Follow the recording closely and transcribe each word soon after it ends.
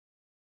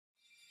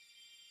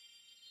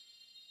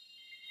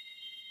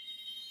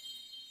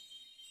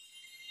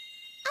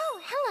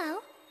Hello.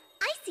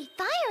 I see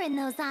fire in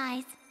those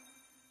eyes.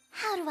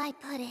 How do I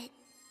put it?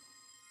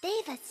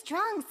 They've a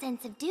strong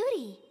sense of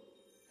duty.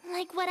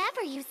 Like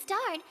whatever you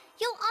start,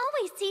 you'll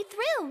always see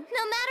through,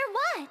 no matter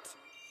what.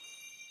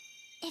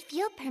 If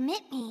you'll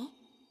permit me,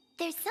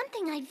 there's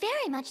something I'd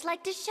very much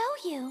like to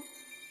show you.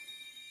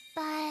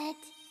 But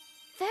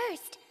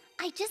first,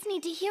 I just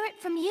need to hear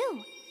it from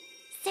you.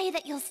 Say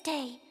that you'll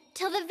stay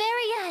till the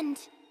very end.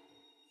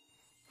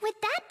 With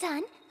that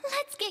done,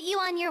 let's get you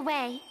on your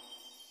way.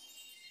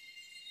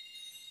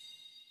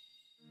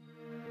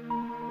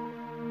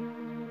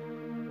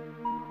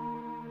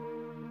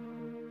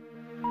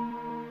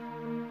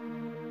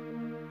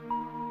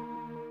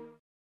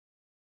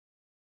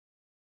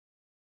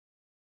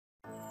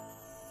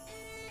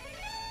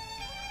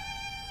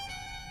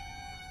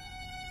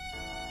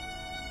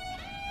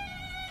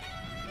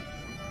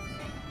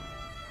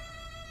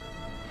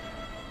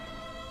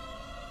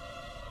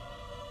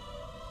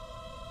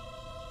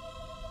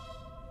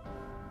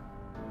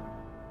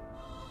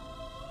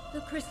 The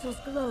crystal's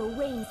glow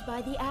wanes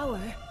by the hour.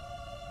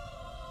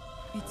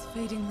 Its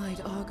fading light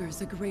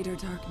augurs a greater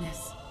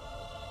darkness.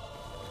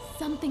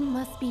 Something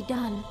must be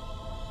done.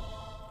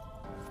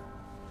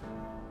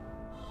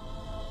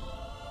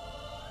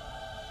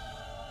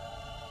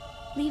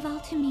 Leave all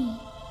to me.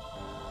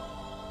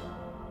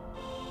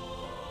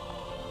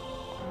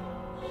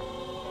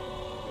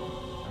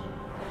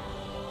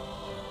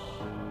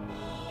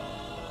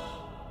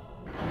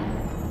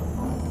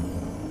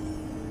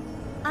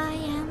 I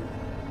am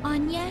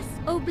Agnes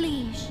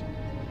Oblige,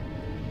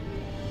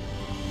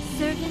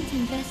 servant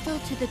and vestal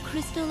to the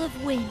Crystal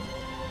of Wind.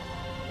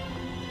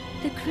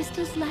 The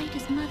crystal's light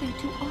is mother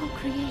to all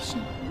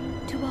creation,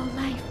 to all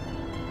life.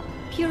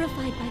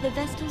 Purified by the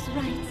vestal's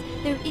rites,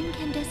 their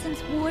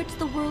incandescence wards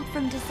the world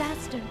from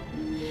disaster.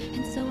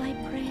 And so I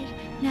pray,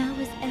 now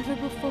as ever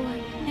before,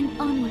 and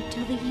onward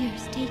till the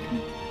years take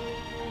me.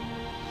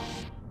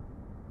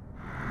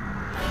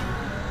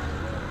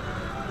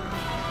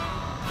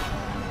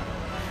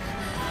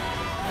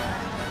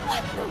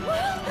 What the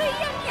world?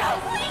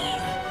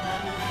 Please!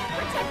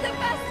 Protect the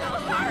vestal,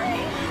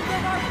 hurry!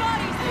 Let our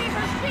bodies be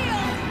her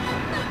shield!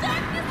 The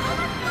darkness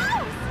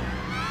overflows!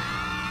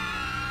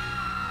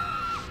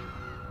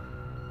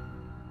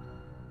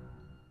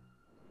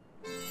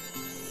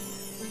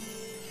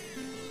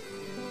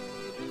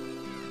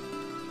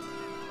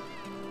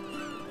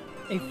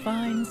 A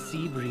fine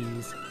sea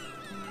breeze.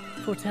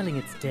 Foretelling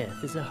its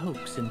death is a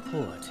hoax in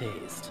poor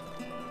taste.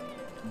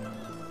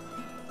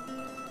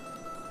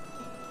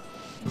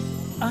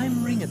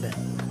 I'm Ringabel,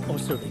 or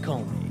so they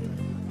call me.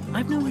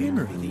 I've no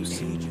memory, you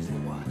see.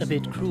 A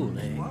bit cruel,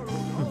 eh?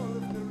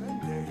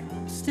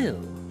 Still,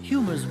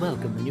 humor's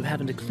welcome when you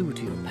haven't a clue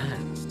to your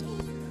past.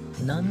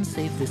 None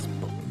save this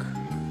book.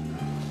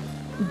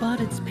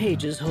 But its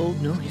pages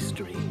hold no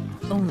history,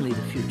 only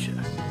the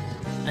future.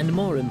 And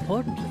more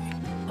importantly,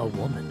 a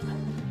woman.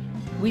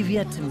 We've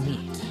yet to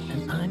meet,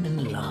 and I'm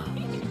in love.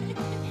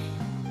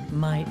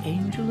 My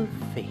angel of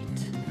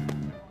fate.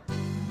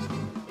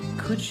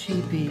 Could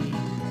she be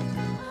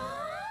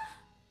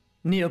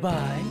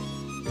nearby?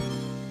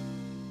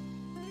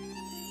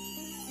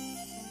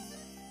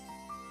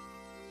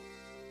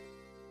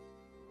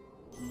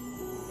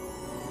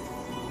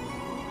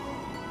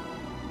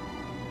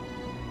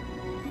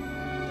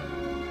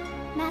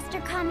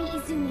 Master Kami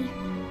Izumi,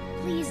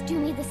 please do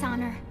me this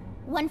honor.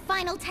 One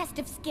final test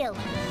of skill.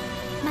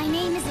 My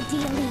name is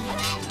Adia Lee,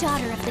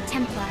 daughter of the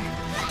Templar.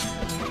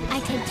 I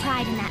take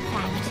pride in that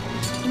fact,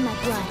 in my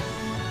blood.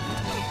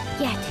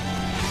 Yet,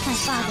 my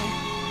father...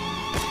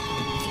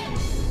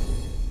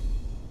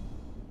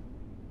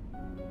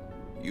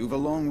 You've a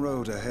long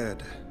road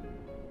ahead.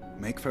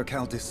 Make for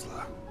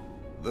Kaldisla.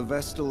 The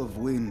Vestal of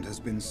Wind has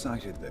been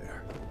sighted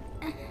there.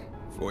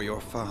 For your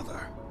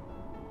father,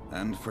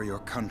 and for your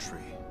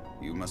country,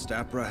 you must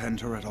apprehend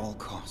her at all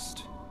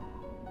cost.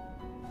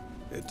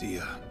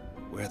 Adia,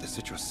 wear this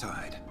at your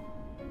side.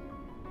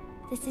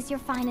 This is your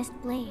finest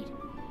blade.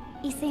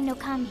 Issei no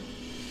Kami.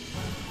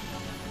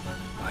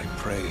 I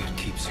pray it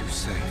keeps you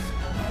safe.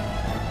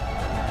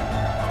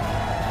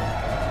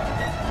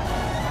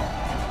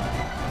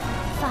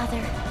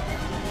 Father,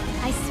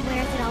 I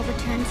swear that I'll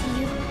return to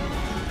you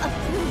a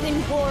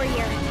proven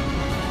warrior.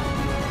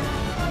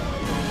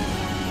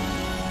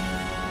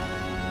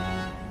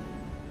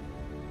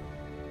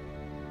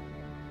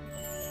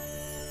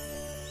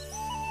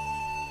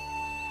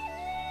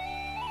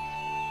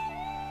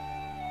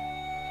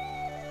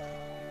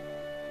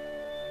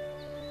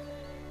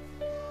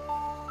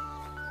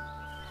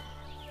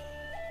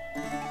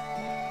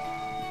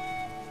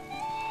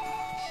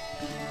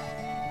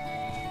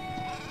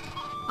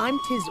 I'm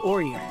Tiz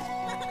Orier.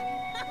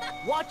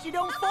 Watch you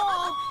don't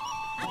fall!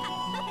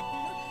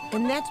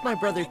 And that's my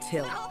brother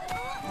Till.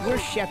 We're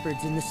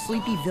shepherds in the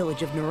sleepy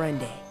village of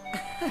Narende.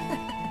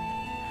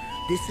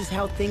 This is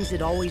how things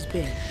had always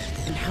been,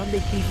 and how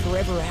they'd be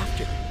forever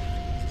after.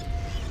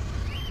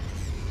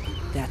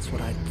 That's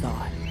what I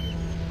thought.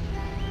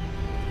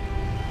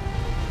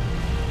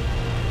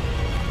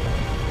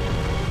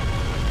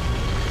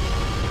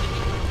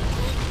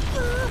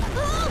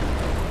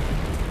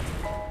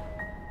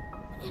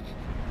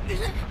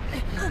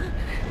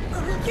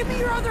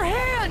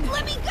 hand!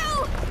 Let me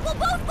go! We'll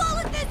both fall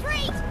at this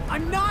rate!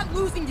 I'm not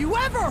losing you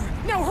ever!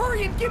 Now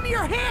hurry and give me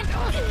your hand!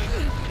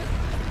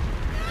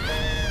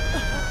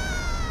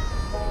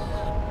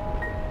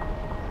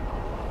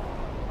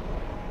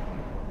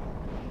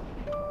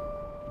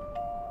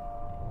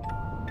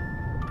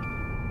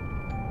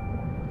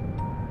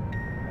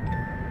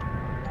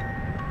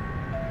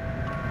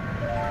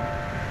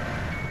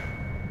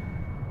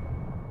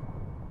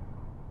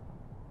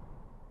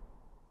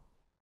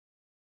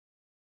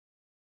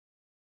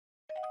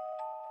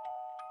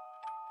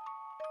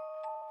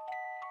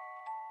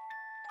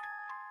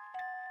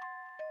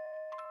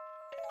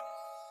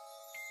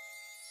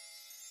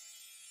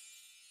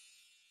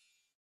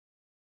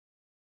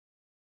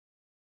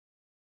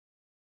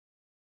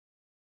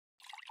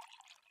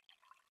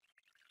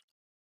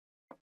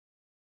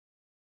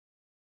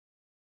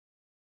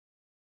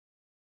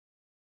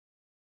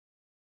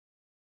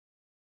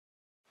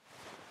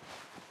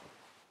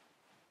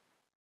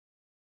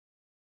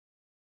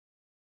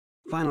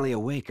 Finally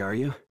awake, are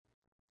you?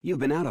 You've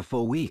been out a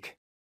full week.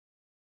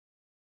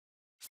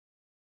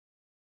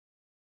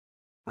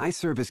 I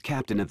serve as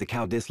captain of the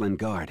Caldislan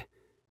Guard.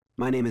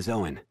 My name is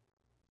Owen.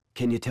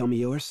 Can you tell me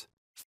yours?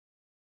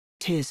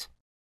 Tis.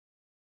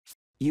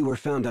 You were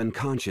found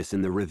unconscious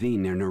in the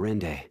ravine near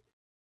Norende.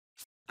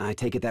 I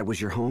take it that was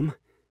your home?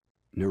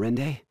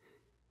 Norende?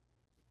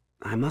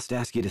 I must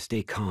ask you to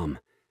stay calm.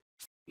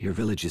 Your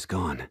village is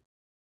gone.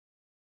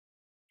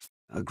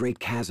 A great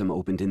chasm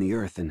opened in the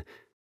earth and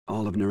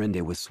all of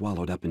Norende was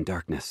swallowed up in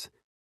darkness.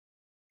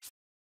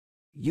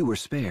 You were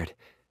spared,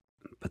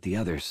 but the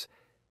others...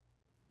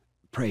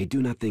 Pray,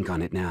 do not think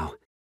on it now.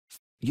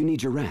 You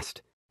need your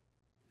rest.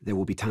 There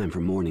will be time for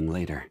mourning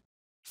later.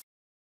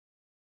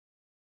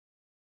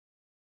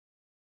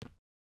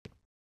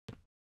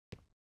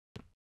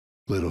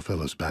 Little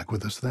fellow's back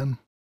with us, then?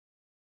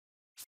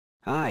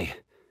 Aye,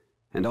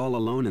 and all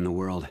alone in the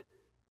world.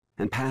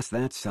 And past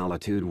that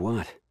solitude,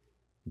 what?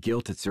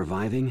 Guilt at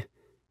surviving?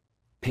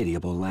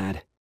 Pitiable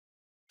lad.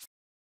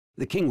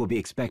 The king will be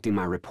expecting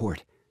my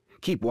report.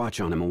 Keep watch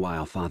on him a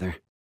while, father.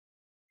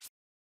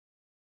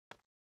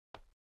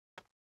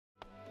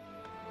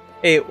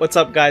 Hey, what's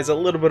up guys? A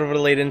little bit of a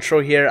late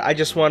intro here. I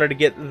just wanted to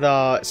get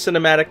the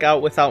cinematic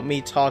out without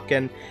me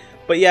talking.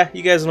 But yeah,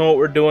 you guys know what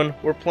we're doing.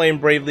 We're playing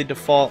Bravely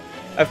Default.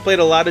 I've played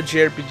a lot of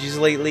JRPGs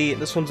lately.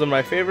 This one's one of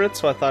my favorites,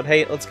 so I thought,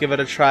 hey, let's give it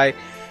a try.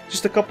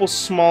 Just a couple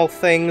small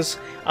things.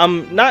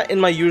 I'm not in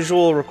my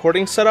usual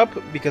recording setup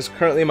because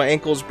currently my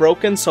ankle is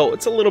broken, so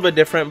it's a little bit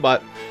different,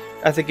 but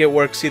I think it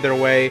works either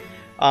way.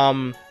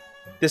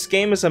 This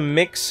game is a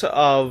mix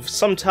of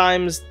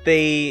sometimes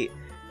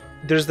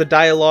there's the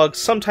dialogue,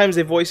 sometimes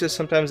they voice it,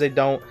 sometimes they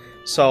don't.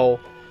 So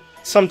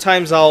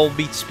sometimes I'll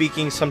be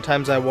speaking,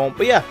 sometimes I won't.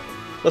 But yeah,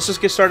 let's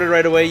just get started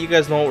right away. You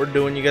guys know what we're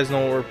doing, you guys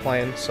know what we're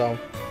playing, so.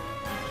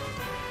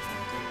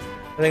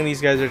 I think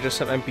these guys are just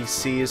some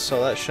NPCs,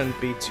 so that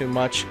shouldn't be too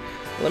much.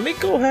 Let me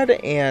go ahead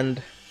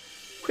and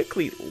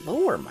quickly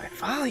lower my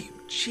volume.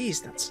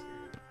 Jeez, that's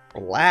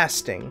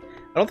blasting.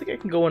 I don't think I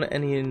can go into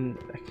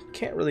I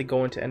can't really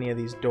go into any of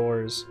these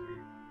doors.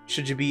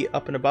 Should you be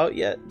up and about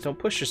yet? Don't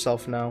push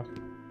yourself now.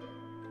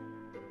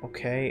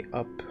 Okay,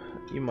 up.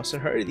 You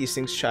mustn't hurry these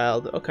things,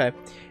 child. Okay.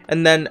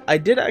 And then I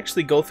did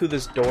actually go through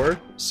this door,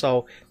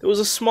 so there was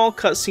a small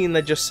cutscene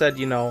that just said,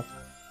 you know,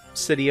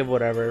 city of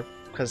whatever.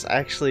 Because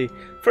actually,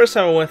 first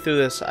time I went through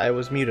this, I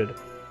was muted.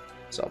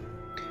 So,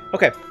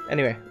 okay.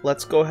 Anyway,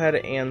 let's go ahead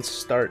and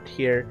start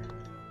here.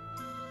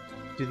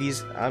 Do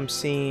these? I've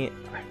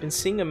been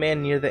seeing a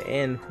man near the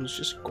inn who's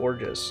just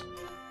gorgeous.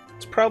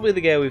 It's probably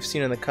the guy we've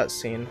seen in the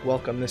cutscene.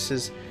 Welcome. This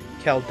is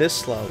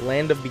Caldisla,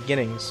 Land of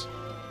Beginnings.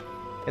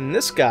 And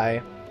this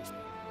guy,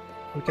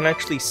 we can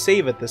actually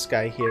save at this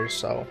guy here.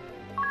 So,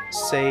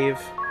 save.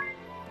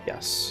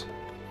 Yes.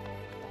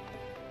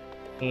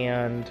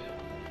 And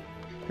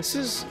this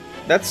is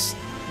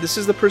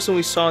the person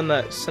we saw in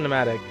that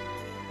cinematic.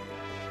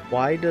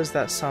 Why does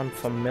that sound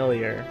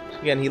familiar?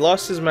 Again, he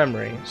lost his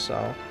memory,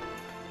 so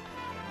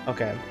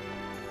okay.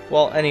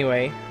 Well,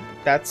 anyway,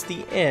 that's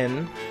the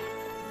inn.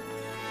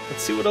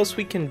 Let's see what else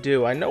we can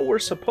do. I know we're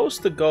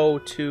supposed to go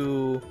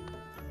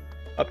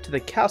up to the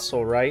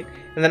castle, right?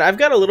 And then I've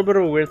got a little bit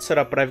of a weird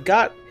setup, but I've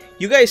got,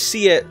 you guys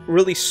see it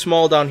really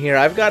small down here.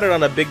 I've got it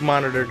on a big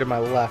monitor to my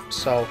left,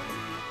 so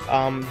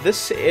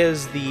this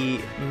is the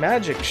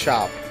magic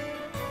shop.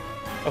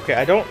 Okay,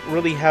 I don't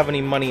really have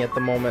any money at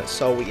the moment,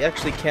 so we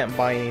actually can't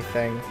buy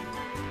anything.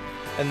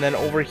 And then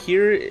over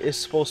here is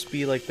supposed to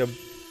be like the,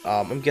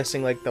 I'm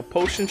guessing like the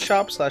potion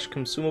shop slash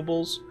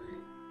consumables.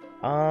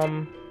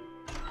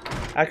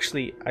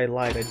 Actually, I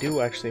lied. I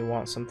do actually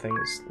want some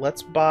things.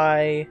 Let's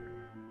buy,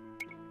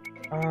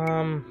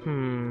 I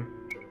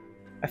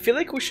feel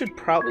like we should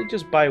probably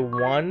just buy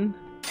one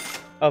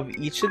of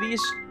each of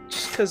these,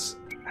 just because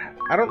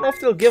I don't know if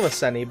they'll give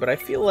us any, but I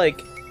feel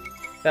like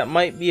that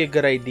might be a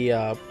good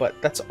idea, but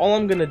that's all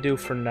I'm gonna do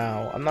for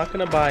now. I'm not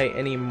gonna buy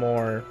any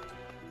more.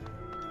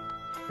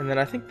 And then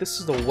I think this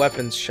is the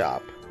weapons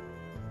shop.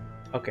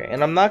 Okay,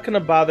 and I'm not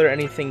gonna bother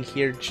anything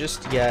here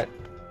just yet.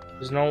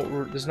 There's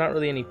not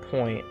really any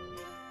point.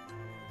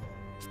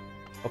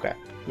 Okay,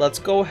 let's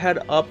go head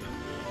up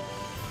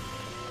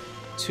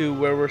to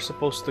where we're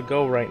supposed to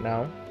go right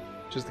now,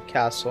 which is the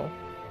castle.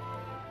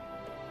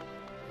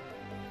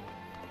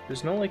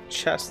 There's no, like,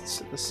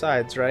 chests at the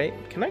sides, right?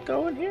 Can I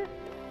go in here?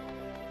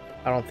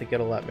 I don't think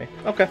it'll let me.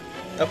 Okay,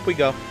 up we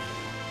go.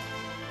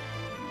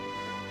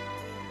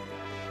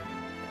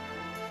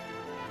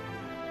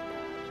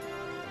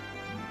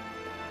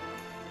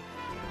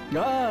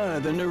 Ah,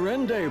 the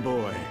Nerende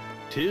boy.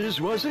 'Tis,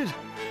 was it?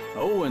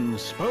 Owen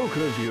spoke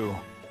of you.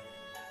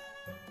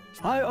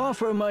 I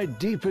offer my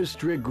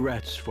deepest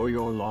regrets for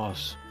your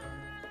loss.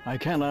 I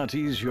cannot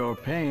ease your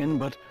pain,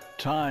 but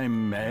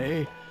time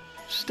may.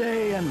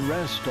 Stay and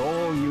rest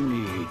all you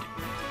need.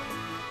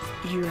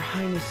 Your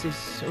Highness is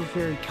so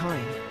very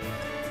kind.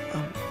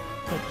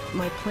 But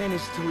my plan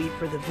is to leave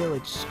for the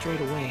village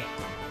straight away.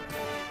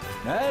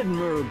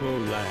 Admirable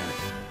lad,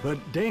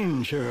 but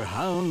danger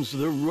hounds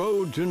the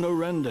road to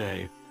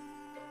Nerende.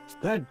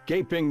 That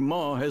gaping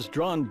maw has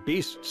drawn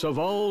beasts of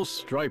all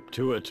stripe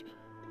to it.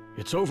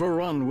 It's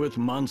overrun with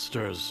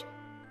monsters.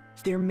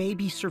 There may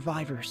be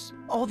survivors.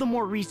 All the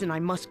more reason I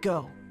must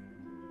go.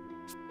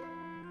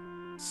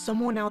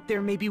 Someone out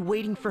there may be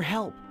waiting for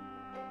help.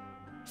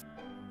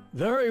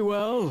 Very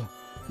well,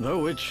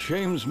 though it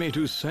shames me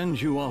to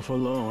send you off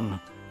alone.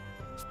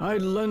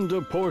 I'd lend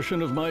a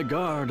portion of my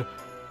guard,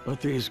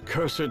 but these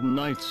cursed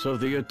knights of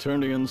the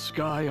Eternian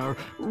sky are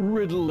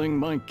riddling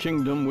my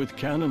kingdom with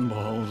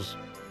cannonballs.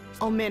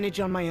 I'll manage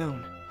on my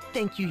own.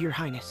 Thank you, Your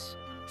Highness.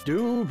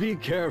 Do be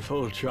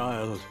careful,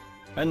 child,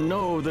 and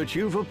know that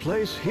you've a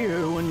place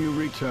here when you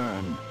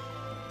return.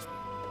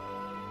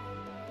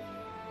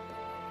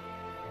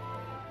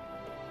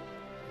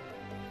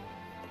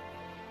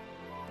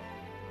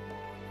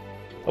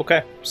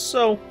 Okay,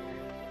 so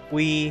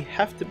we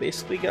have to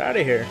basically get out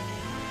of here.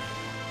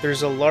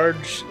 There's a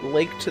large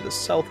lake to the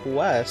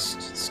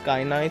southwest.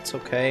 Sky Knights,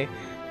 okay.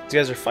 These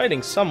guys are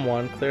fighting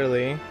someone,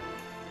 clearly.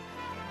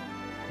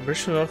 The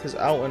British North is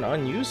out and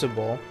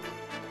unusable.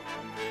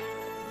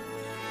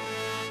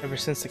 Ever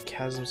since the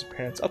chasm's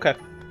appearance. Okay.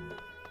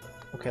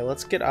 Okay,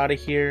 let's get out of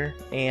here.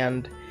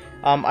 And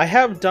I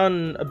have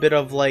done a bit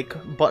of like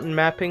button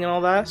mapping and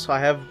all that, so I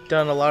have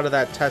done a lot of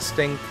that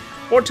testing.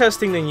 More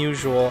testing than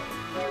usual.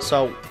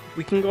 So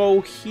we can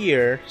go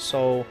here.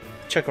 So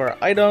check our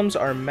items,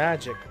 our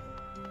magic.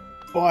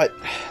 But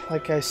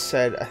like I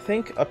said, I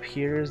think up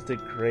here is the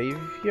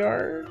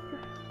graveyard.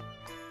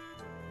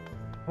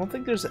 I don't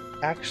think there's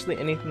actually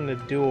anything to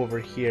do over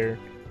here.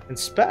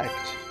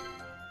 Inspect.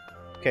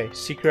 Okay,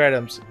 secret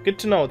items. Good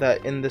to know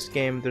that in this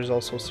game there's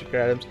also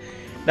secret items.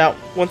 Now,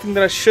 one thing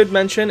that I should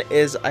mention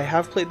is I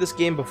have played this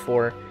game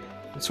before.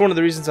 It's one of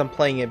the reasons I'm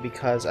playing it,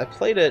 because I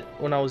played it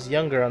when I was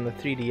younger on the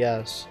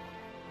 3DS.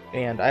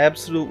 And I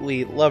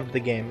absolutely loved the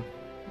game.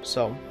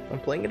 So, I'm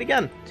playing it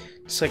again.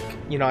 It's like,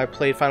 you know, I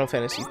played Final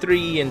Fantasy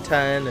 3 and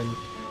 10 and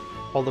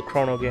all the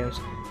Chrono games.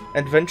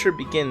 Adventure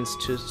begins.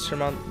 To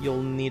surmount,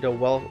 you'll need a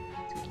well...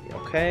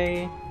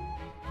 Okay.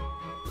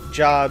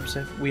 Jobs.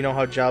 We know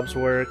how jobs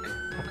work.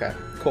 Okay,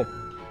 cool.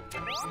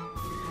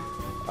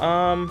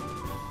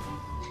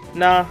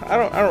 Nah, I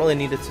don't really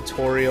need a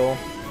tutorial.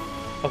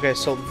 Okay,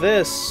 so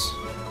this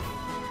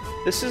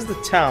is the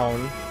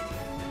town.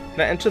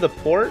 Can I enter the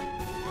port?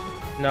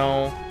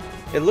 No.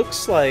 It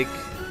looks like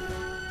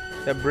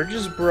that bridge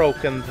is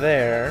broken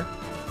there.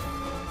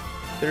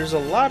 There's a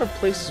lot of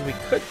places we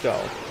could go.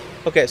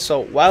 Okay, so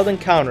wild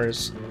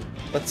encounters.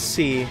 Let's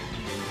see.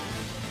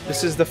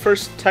 This is the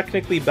first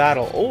technically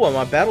battle. Oh, and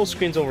my battle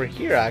screen's over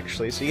here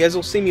actually. So you guys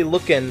will see me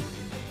looking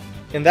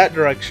in that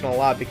direction a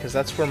lot because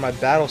that's where my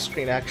battle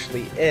screen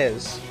actually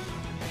is.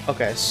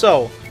 Okay,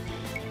 so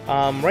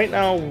right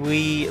now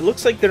it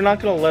looks like they're not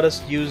gonna let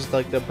us use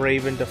like the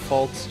Braven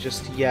defaults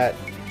just yet.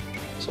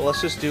 So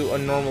let's just do a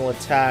normal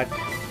attack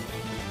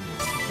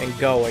and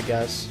go, I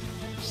guess.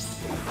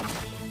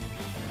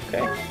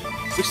 Okay.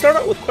 We start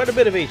out with quite a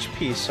bit of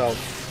HP, so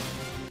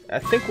I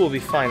think we'll be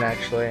fine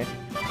actually.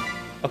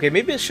 Okay,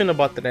 maybe I shouldn't have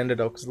bought that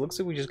antidote because it looks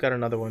like we just got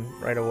another one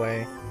right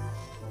away.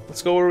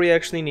 Let's go where we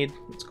actually need.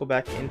 Let's go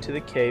back into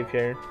the cave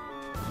here.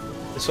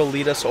 This will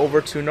lead us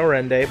over to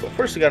Nerende, but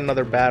first we got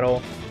another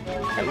battle.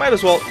 And might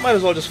as well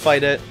just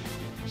fight it.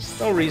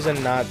 No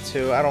reason not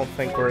to. I don't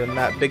think we're in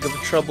that big of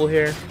trouble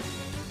here.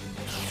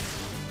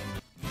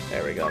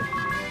 There we go.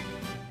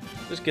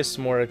 Just get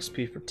some more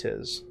XP for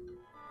Tiz.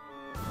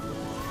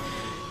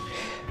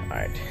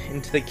 Alright,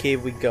 into the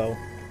cave we go.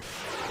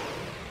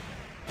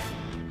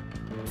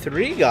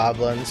 3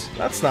 goblins?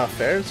 That's not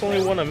fair. It's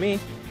only one of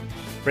me.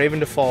 Brave and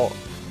default.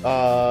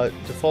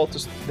 Default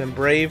to then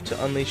brave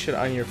to unleash it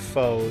on your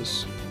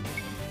foes.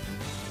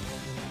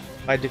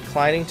 By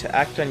declining to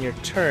act on your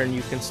turn,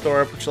 you can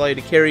store up which allow you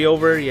to carry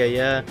over.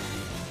 Yeah.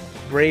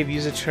 Brave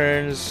use it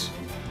turns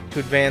to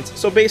advance.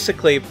 So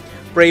basically,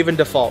 brave and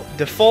default.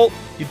 Default,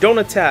 you don't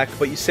attack,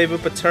 but you save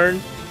up a turn.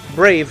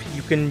 Brave,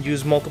 you can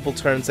use multiple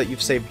turns that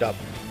you've saved up.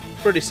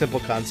 Pretty simple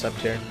concept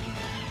here.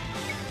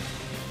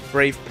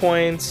 Brave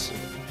points.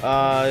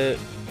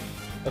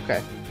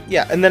 Okay.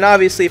 Yeah, and then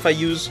obviously if I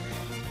use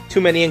too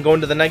many and go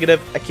into the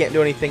negative, I can't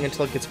do anything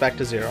until it gets back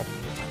to 0.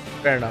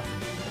 Fair enough.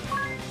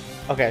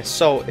 Okay,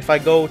 so if I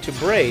go to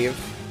Brave,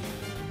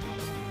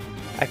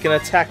 I can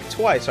attack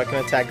twice. So I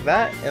can attack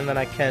that, and then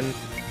I can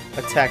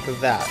attack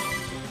that.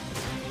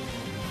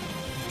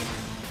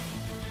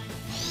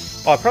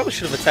 Oh, I probably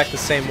should have attacked the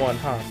same one,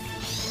 huh?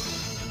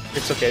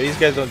 It's okay, these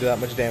guys don't do that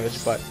much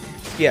damage, but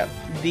yeah,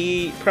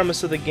 the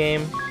premise of the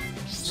game.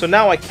 So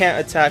now I can't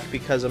attack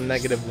because I'm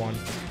 -1.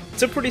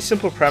 It's a pretty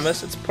simple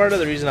premise. It's part of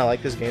the reason I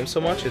like this game so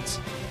much.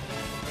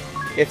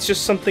 It's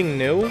just something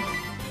new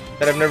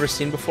that I've never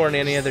seen before in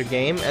any other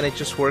game, and it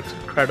just works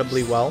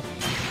incredibly well.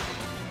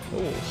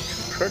 Ooh,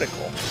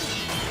 critical.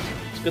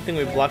 It's a good thing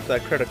we blocked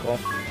that critical.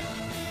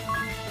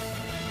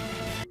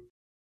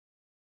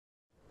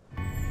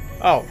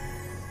 Oh.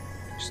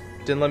 Just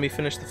didn't let me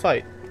finish the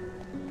fight.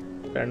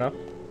 Fair enough.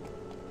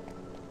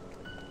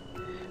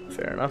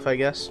 Fair enough, I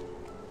guess.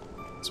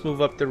 Let's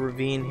move up the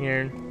ravine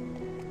here.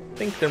 I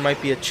think there might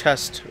be a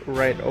chest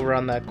right over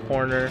on that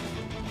corner.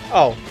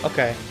 Oh,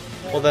 okay.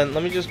 Well then,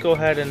 let me just go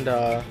ahead and,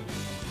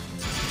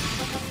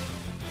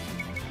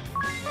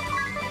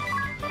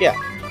 yeah.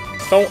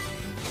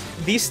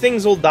 These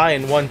things will die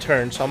in one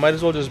turn, so I might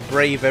as well just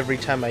Brave every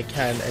time I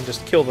can and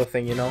just kill the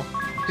thing, you know?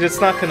 Because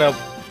it's not gonna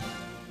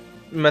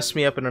mess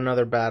me up in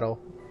another battle.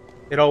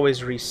 It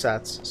always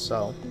resets,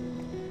 so...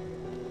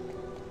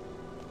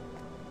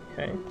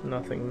 Okay,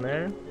 nothing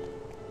there.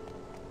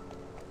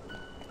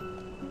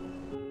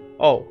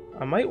 Oh,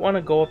 I might want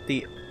to go up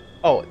the...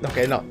 Oh,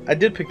 okay, no. I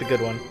did pick the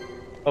good one.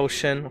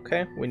 Ocean,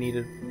 okay.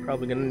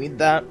 Probably gonna need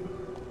that.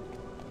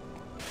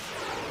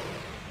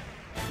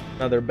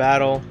 Another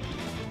battle.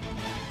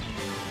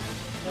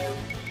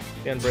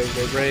 Again, Brave,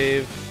 Brave,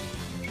 Brave.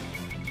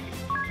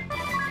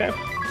 Okay.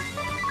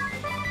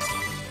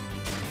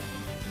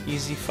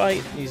 Easy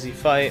fight, easy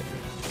fight.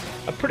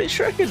 I'm pretty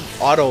sure I could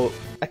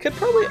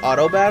probably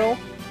auto battle.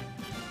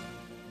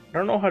 I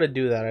don't know how to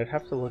do that. I'd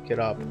have to look it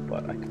up,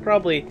 but I could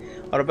probably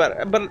auto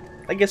battle. But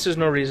I guess there's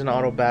no reason to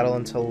auto battle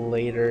until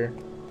later.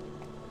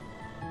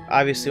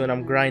 Obviously, when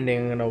I'm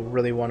grinding, I'm gonna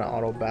really want to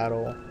auto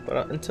battle.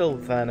 But until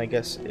then, I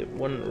guess it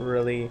wouldn't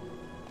really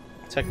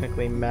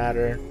technically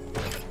matter.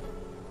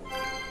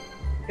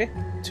 Okay,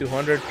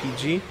 200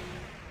 PG.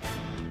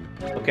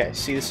 Okay,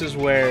 see, this is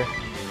where...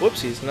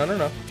 Whoopsies, no, no,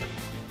 no.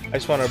 I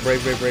just want to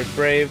Brave, Brave, Brave,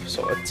 Brave.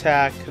 So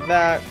attack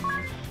that,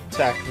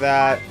 attack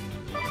that.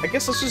 I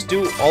guess let's just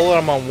do all of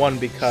them on one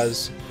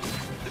because,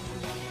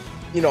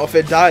 you know, if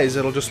it dies,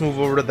 it'll just move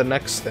over to the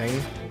next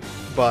thing.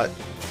 But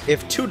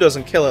if 2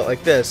 doesn't kill it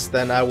like this,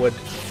 then I would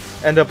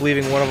end up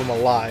leaving one of them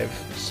alive.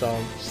 So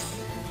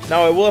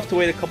now I will have to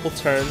wait a couple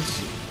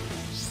turns.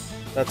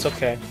 That's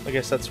okay. I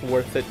guess that's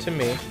worth it to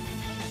me.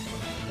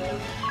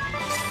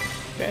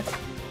 Okay.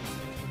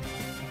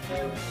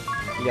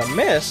 You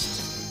missed?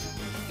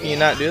 Can you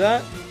not do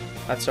that?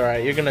 That's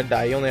alright. You're gonna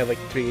die. You only have like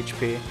 3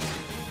 HP.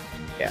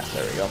 Yeah,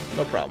 there we go.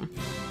 No problem.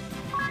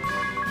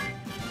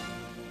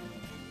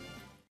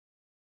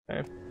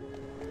 Okay.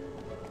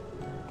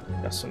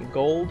 Got some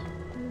gold.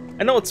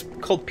 I know it's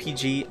called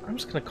PG. I'm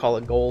just gonna call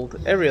it gold.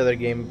 Every other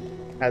game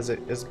has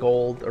it as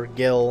gold or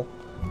gil,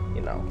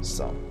 you know,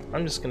 so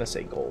I'm just gonna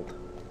say gold.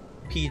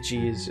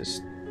 PG is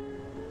just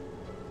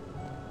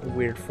a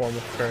weird form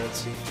of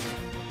currency.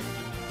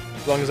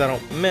 As long as I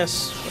don't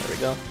miss. There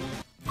we go.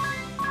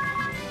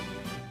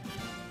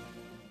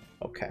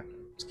 Okay.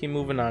 Let's keep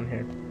moving on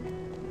here.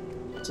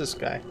 What's this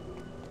guy?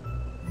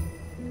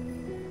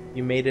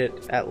 You made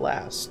it at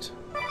last.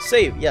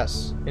 Save!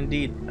 Yes,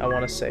 indeed, I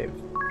want to save.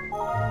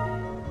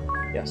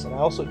 Yes, and I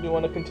also do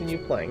want to continue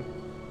playing.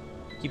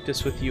 Keep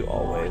this with you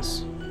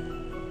always.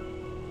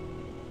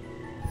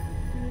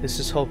 This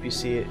is hope, you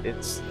see.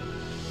 It's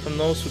from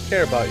those who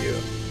care about you.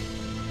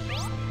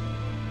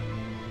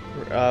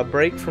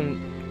 Break from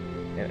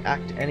and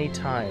act any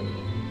time.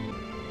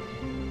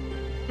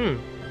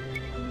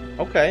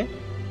 Okay.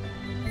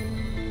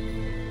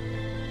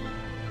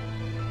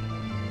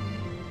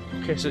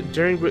 Okay, so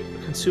during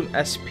consume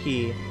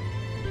SP.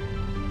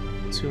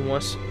 Consume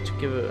wants to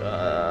give it.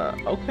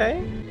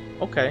 Okay.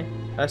 Okay.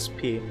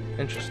 SP.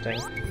 Interesting.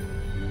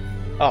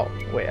 Oh,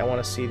 wait, I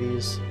want to see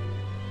these.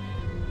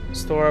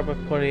 Store up by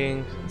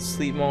putting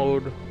sleep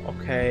mode.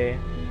 Okay.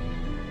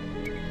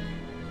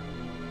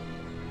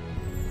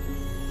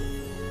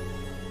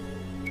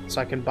 So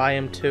I can buy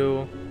him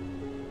too.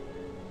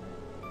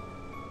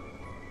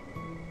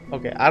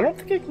 Okay, I don't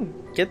think I can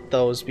get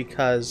those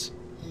because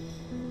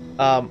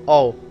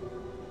oh,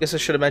 guess I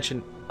should have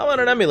mentioned I'm on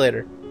an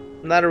emulator,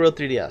 not a real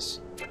 3DS.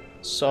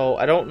 So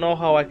I don't know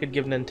how I could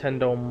give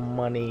Nintendo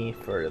money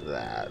for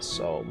that,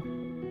 so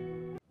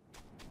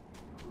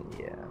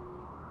yeah.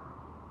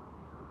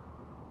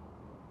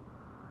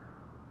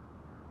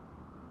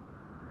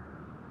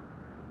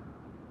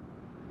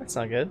 That's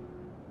not good.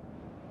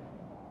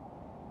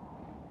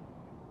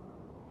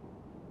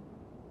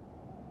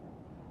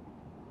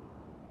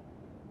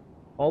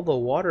 All the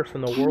water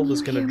from the world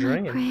is gonna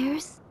drain. My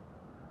prayers?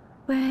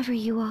 Wherever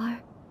you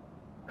are,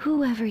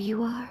 whoever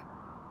you are.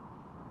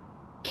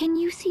 Can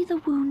you see the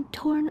wound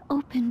torn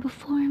open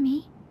before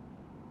me?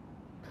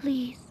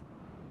 Please,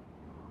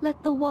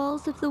 let the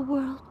walls of the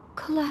world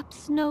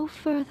collapse no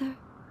further.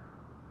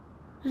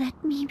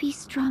 Let me be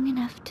strong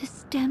enough to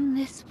stem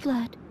this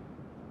flood.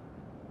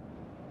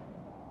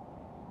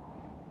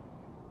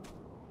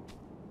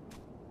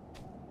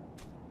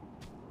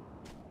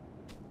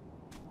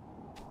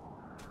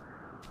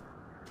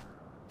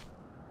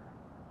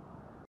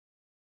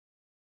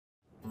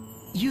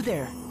 You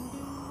there.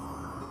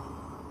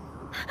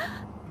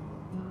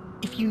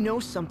 If you know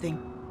something,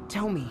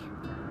 tell me,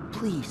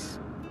 please.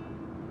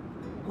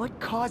 What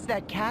caused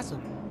that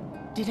chasm?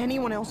 Did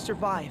anyone else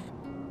survive?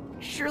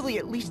 Surely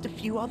at least a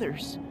few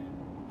others.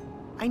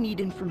 I need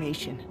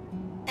information.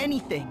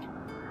 Anything.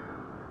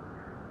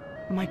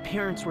 My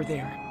parents were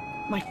there.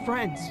 My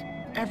friends.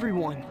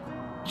 Everyone.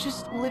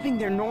 Just living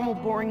their normal,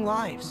 boring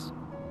lives.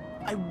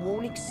 I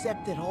won't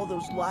accept that all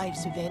those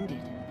lives have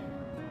ended.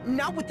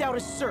 Not without a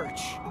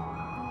search.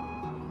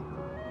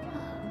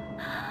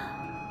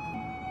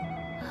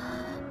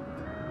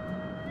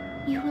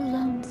 You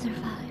alone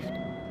survived.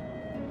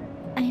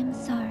 I am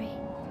sorry.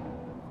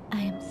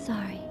 I am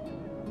sorry.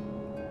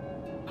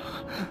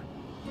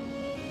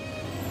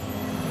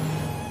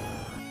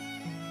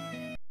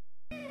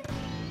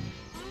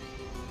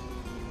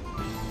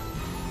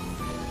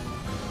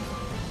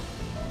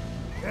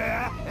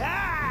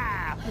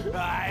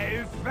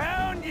 I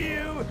found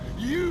you!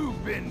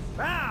 You've been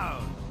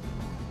found!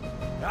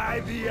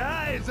 I've the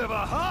eyes of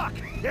a hawk!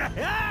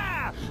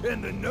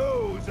 And the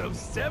nose of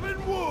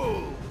 7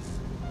 wolves!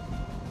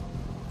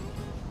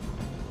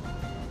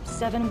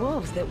 7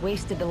 wolves that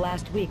wasted the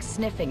last week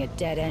sniffing at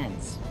dead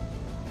ends.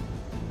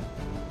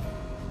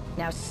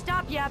 Now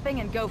stop yapping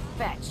and go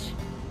fetch.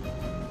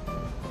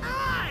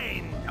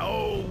 I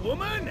know,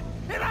 woman!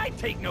 And I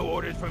take no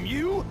orders from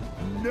you!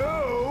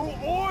 No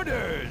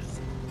orders!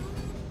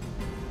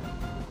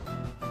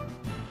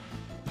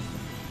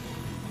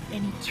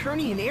 An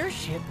Eternian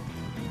airship?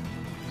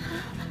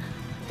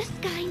 The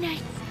Sky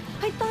Knights!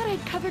 I thought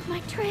I'd covered my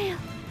trail.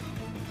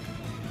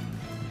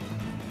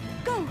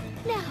 Go,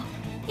 now!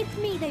 It's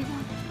me they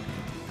want.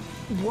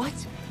 What?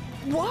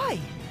 Why?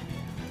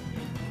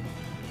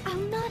 I'll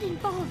not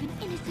involve an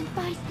innocent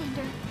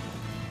bystander.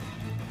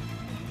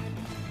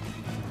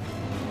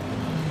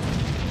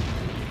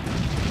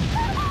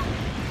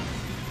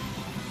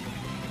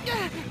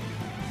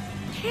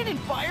 Cannon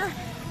fire?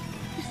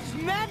 This is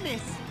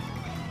madness!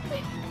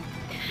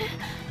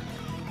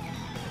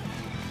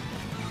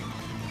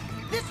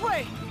 This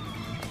way!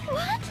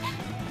 What?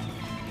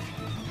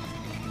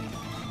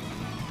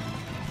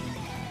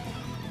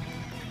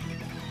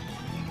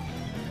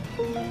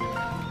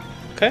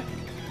 Okay.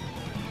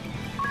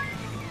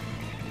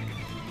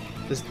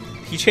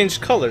 He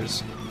changed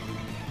colors.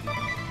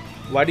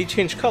 Why did he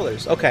change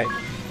colors? Okay.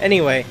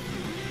 Anyway,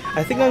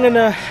 I think I'm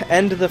gonna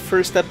end the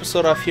first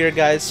episode off here,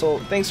 guys. So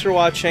thanks for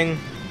watching.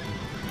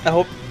 I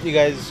hope you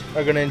guys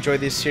are gonna enjoy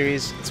this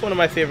series. It's one of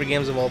my favorite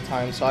games of all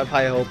time, so I have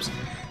high hopes.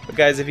 But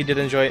guys, if you did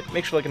enjoy it,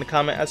 make sure to like and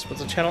comment, add support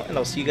to the channel, and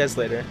I'll see you guys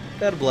later.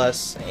 God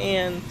bless,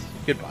 and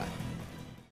goodbye.